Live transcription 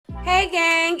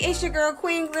it's your girl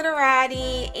Queen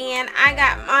Glitterotti, and I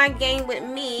got my game with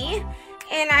me,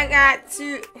 and I got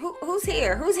to who's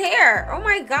here? Who's here? Oh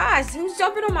my gosh, who's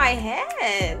jumping on my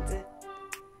head?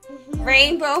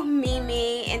 Rainbow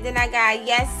Mimi, and then I got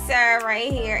Yes Sir right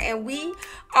here, and we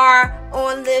are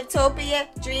on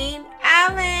LiveTopia Dream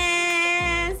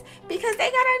Islands because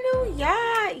they got a new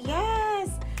yacht. Yes,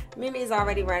 Mimi's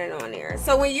already running on there.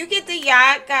 So when you get the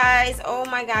yacht, guys, oh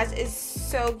my gosh, it's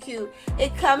so cute.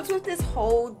 It comes with this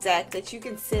whole deck that you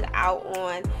can sit out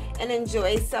on and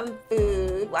enjoy some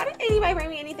food. Why didn't anybody bring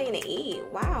me anything to eat?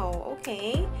 Wow,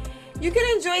 okay. You can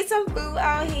enjoy some food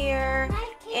out here,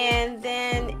 and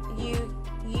then you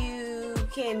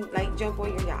can like jump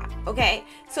on your yacht. Okay,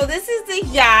 so this is the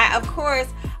yacht. Of course,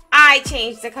 I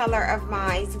changed the color of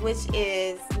mine, which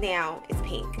is now it's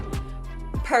pink.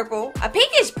 Purple, a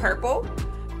pinkish purple,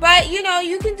 but you know,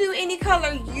 you can do any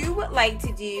color you would like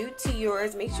to do to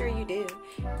yours. Make sure you do.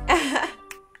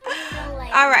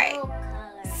 All right,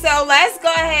 so let's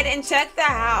go ahead and check the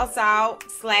house out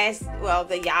 / well,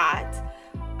 the yacht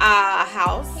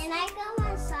house. Can I go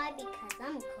outside because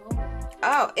I'm cold?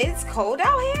 Oh, it's cold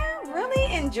out here?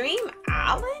 Really? In Dream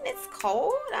Island it's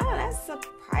cold? Oh, that's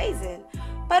surprising.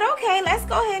 But okay, let's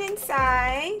go ahead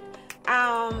inside.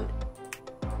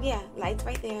 Yeah, lights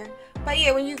right there. But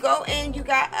yeah, when you go in, you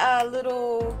got a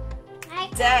little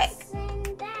deck.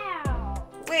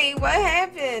 Wait, what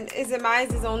happened? Is it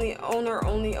mine? Is only owner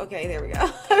only? Okay, there we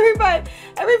go.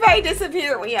 Everybody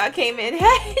disappeared when y'all came in.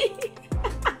 Hey.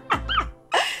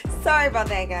 Sorry about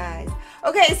that, guys.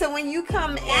 Okay, so when you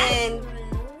come in,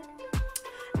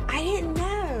 I didn't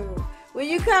know. When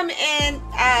you come in,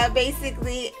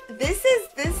 basically, this is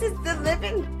the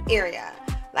living area.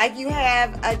 Like, you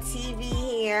have a TV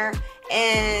here,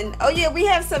 and oh yeah, we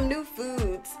have some new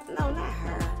foods. No, not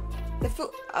her. The food.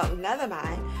 Oh, never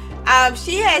mind.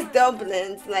 She has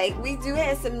dumplings. Like, we do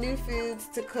have some new foods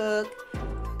to cook,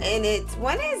 and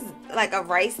one is like a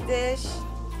rice dish.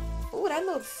 Oh, that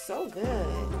looks so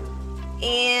good.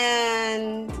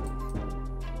 And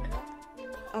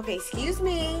okay, excuse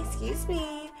me.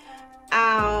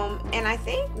 And I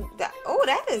think that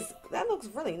that looks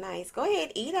really nice. Go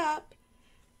ahead, eat up.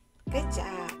 Good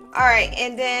job. All right,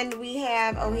 and then we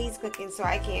have, oh, he's cooking, so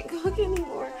I can't cook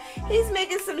anymore. He's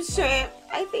making some shrimp.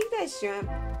 I think that's shrimp.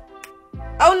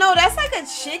 Oh no, that's like a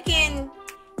chicken.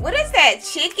 What is that?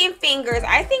 Chicken fingers.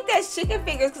 I think that's chicken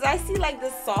fingers because I see like the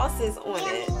sauces on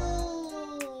it.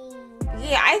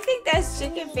 Yeah, I think that's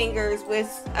chicken fingers with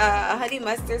honey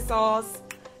mustard sauce,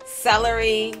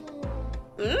 celery.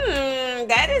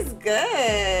 That is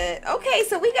good. Okay,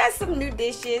 so we got some new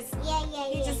dishes.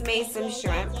 He just made some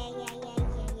shrimp.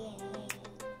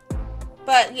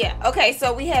 But yeah, okay,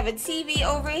 so we have a TV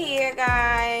over here,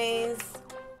 guys,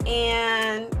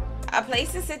 and a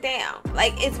place to sit down.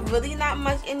 Like, it's really not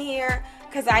much in here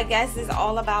because I guess it's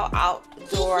all about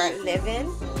outdoor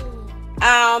living.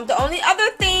 The only other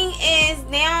thing is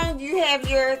now you have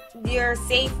your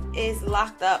safe is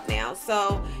locked up now,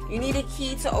 so you need a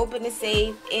key to open the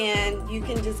safe, and you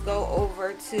can just go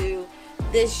over to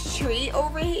this tree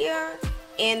over here,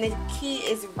 and the key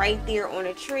is right there on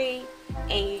a tree,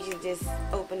 and you can just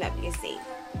open up your safe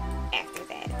after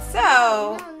that.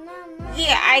 So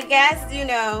yeah, I guess, you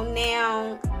know,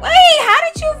 now. Wait, how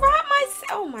did you rob my?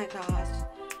 Oh my gosh,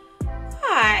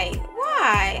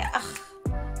 why? Ugh.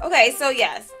 Okay, so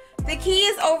yes, the key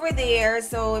is over there,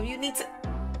 so if you need to,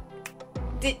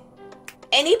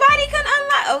 anybody can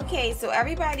unlock. Okay, so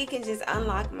everybody can just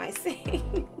unlock my safe.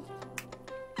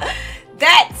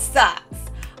 That sucks.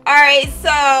 All right,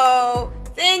 so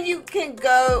then you can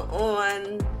go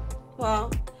on,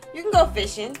 well, you can go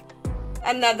fishing.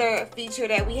 Another feature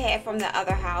that we had from the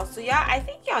other house. So y'all, I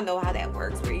think y'all know how that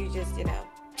works, where you just, you know,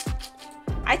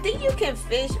 I think you can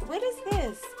fish. What is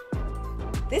this?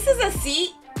 This is a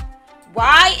seat.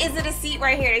 Why is it a seat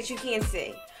right here that you can't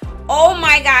see? Oh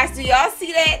my gosh, do y'all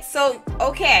see that? So,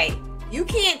 okay, you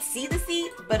can't see the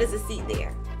seat, but it's a seat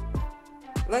there.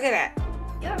 Look at that.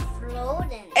 You're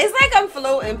floating. It's like I'm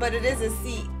floating, but it is a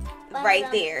seat right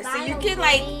there. So you can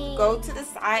like go to the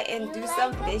side and do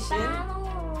some fishing.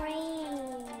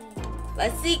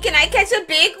 Let's see, can I catch a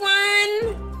big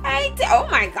one? I did. Oh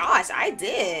my gosh, I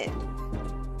did.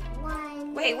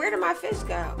 Wait, where did my fish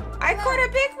go? I caught a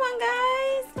big one,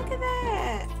 guys. Look at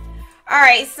that. All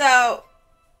right, so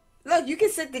look, you can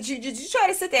sit. Did you try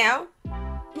to sit down?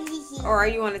 Or are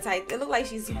you on a Titanic? It looked like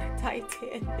she's on a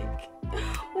Titanic.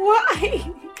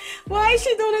 Why? Why is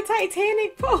she doing a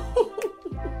Titanic pose?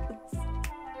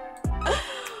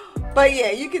 But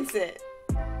yeah, you can sit.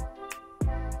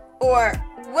 Or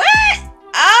what?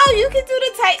 Oh, you can do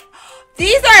the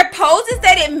These are poses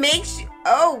that it makes you.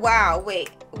 Oh, wow. Wait.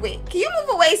 Can you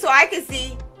move away so I can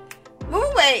see? Move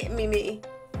away, Mimi.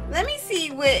 Let me see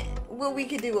what we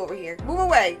can do over here. Move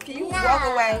away. Can you walk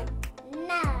away?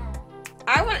 No.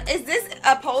 Is this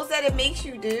a pose that it makes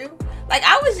you do? Like,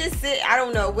 I was just sitting, I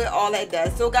don't know what all that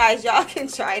does. So, guys, y'all can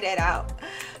try that out.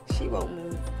 She won't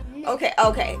move. Okay.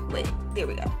 Wait. There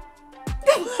we go.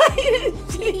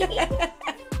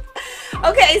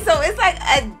 Okay, so it's like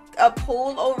a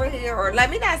pool over here, or let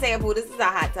me not say a pool. This is a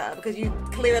hot tub because you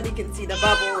clearly can see the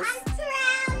bubbles. I'm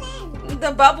drowning.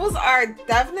 The bubbles are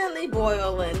definitely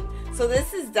boiling. So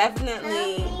this is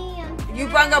definitely. You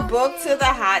brought a book to the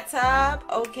hot tub.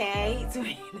 Okay.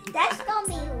 That's gonna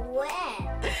be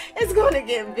wet. It's gonna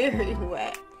get very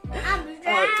wet. I'm drowning.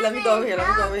 Oh, let me go over here.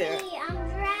 I'm drowning.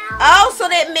 Oh, so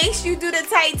that makes you do the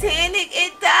Titanic.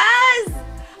 It does.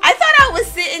 I thought I was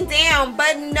sitting down,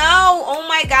 but no. Oh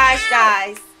my gosh,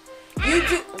 guys. You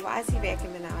do. Why is he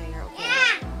vacuuming out here?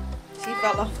 Okay. She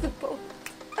fell off the boat.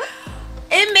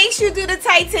 It makes you do the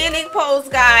Titanic pose,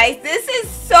 guys. This is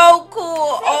so cool.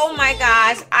 Oh my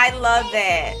gosh. I love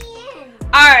that.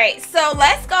 All right. So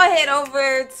let's go ahead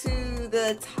over to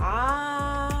the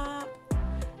top.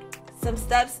 Some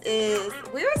steps is.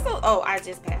 Oh, I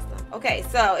just passed them. Okay.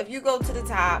 So if you go to the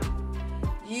top,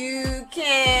 you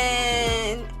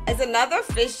can. It's another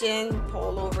fishing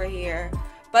pole over here.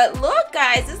 But look,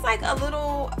 guys, it's like a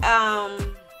little,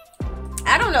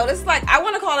 I don't know. This is like, I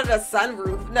want to call it a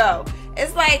sunroof. No,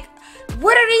 it's like,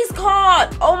 what are these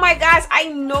called? Oh my gosh, I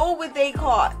know what they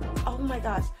call. Oh my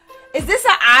gosh. Is this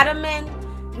an ottoman?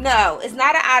 No, it's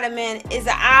not an ottoman. It's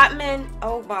an ottoman.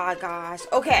 Oh my gosh.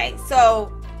 Okay,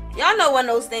 so y'all know one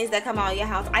of those things that come out of your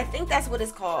house. I think that's what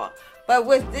it's called. But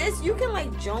with this, you can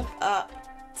like jump up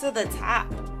to the top.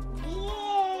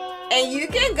 And you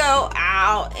can go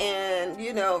out and,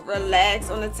 you know, relax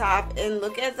on the top and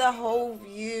look at the whole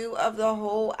view of the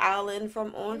whole island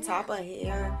from on top of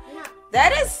here. No.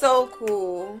 That is so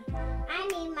cool. I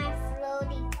need my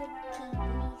floaty to keep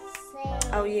me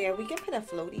safe. Oh, yeah, we can put a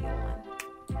floaty on.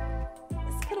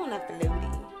 Let's put on a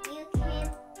floaty. You can.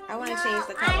 I want to change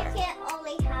the color. I can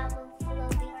only have a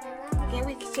floaty. Can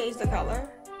we change the color?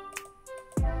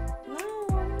 No,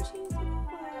 I want to change the color.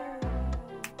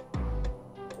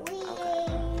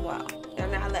 Wow, they're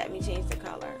not letting me change the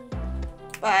color.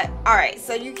 But all right,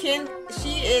 so you can.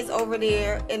 She is over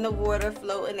there in the water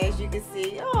floating, as you can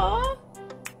see. Oh,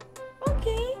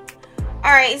 okay.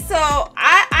 All right, so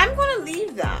I'm gonna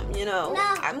leave them. You know, no.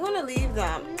 I'm gonna leave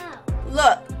them. No.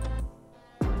 Look,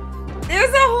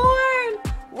 there's a horn.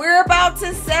 We're about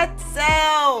to set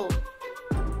sail.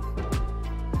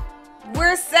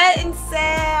 We're setting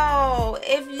sail.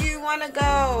 If you want to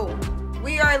go,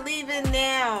 we are leaving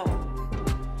now.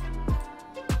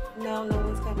 No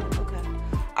one's coming. Okay.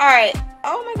 All right.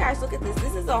 Oh my gosh, look at this.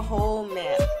 This is a whole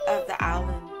map of the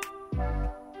island.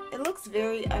 It looks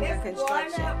very under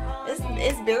construction.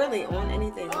 It's barely on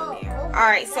anything on there. All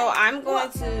right, so I'm going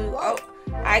to. Oh,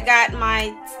 I got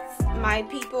my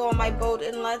people on my boat,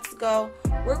 and let's go.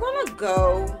 We're gonna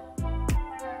go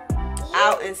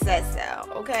out and set sail.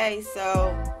 Okay,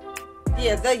 so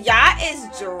yeah, the yacht is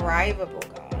drivable,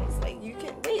 guys. Like you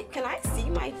can wait. Can I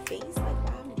see my face?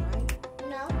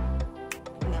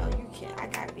 I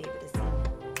gotta be able to see.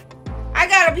 I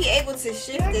gotta be able to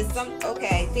shift this.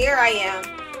 Okay, there I am.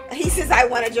 He says I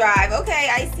want to drive. Okay,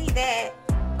 I see that.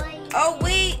 Oh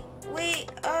wait.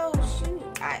 Oh shoot.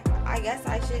 I guess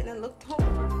I shouldn't have looked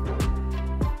over.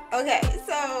 Okay,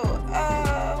 so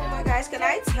oh my gosh, can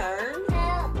I turn?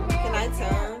 Can I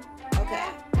turn? Okay,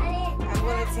 I'm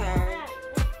gonna turn.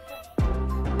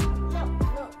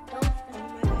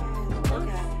 Oh my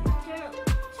gosh.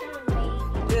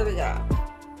 Okay. There we go.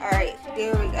 All right,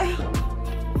 there we go.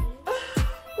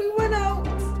 We went out.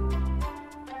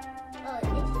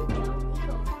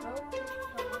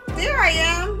 There I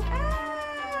am.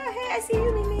 Ah, hey, I see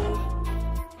you, Mimi.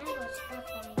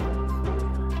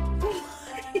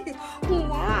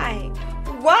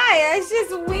 Why? That's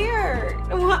just weird.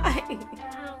 Why?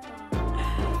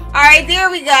 All right, there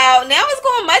we go. Now it's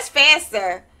going much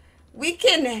faster. We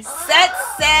can set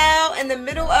sail in the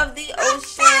middle of the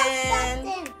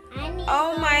ocean.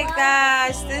 Oh my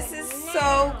gosh, this is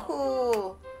so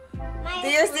cool.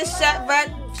 There's the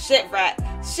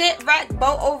shipwreck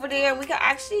boat over there, and we can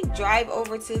actually drive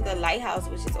over to the lighthouse,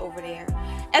 which is over there.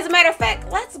 As a matter of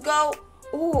fact, let's go.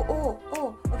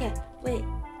 Oh, okay, wait.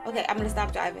 Okay, I'm gonna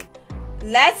stop driving.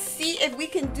 Let's see if we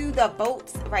can do the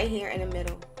boats right here in the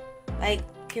middle. Like,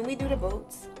 can we do the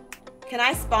boats? Can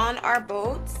I spawn our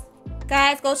boats?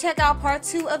 Guys, go check out part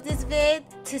 2 of this vid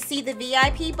to see the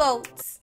VIP boats.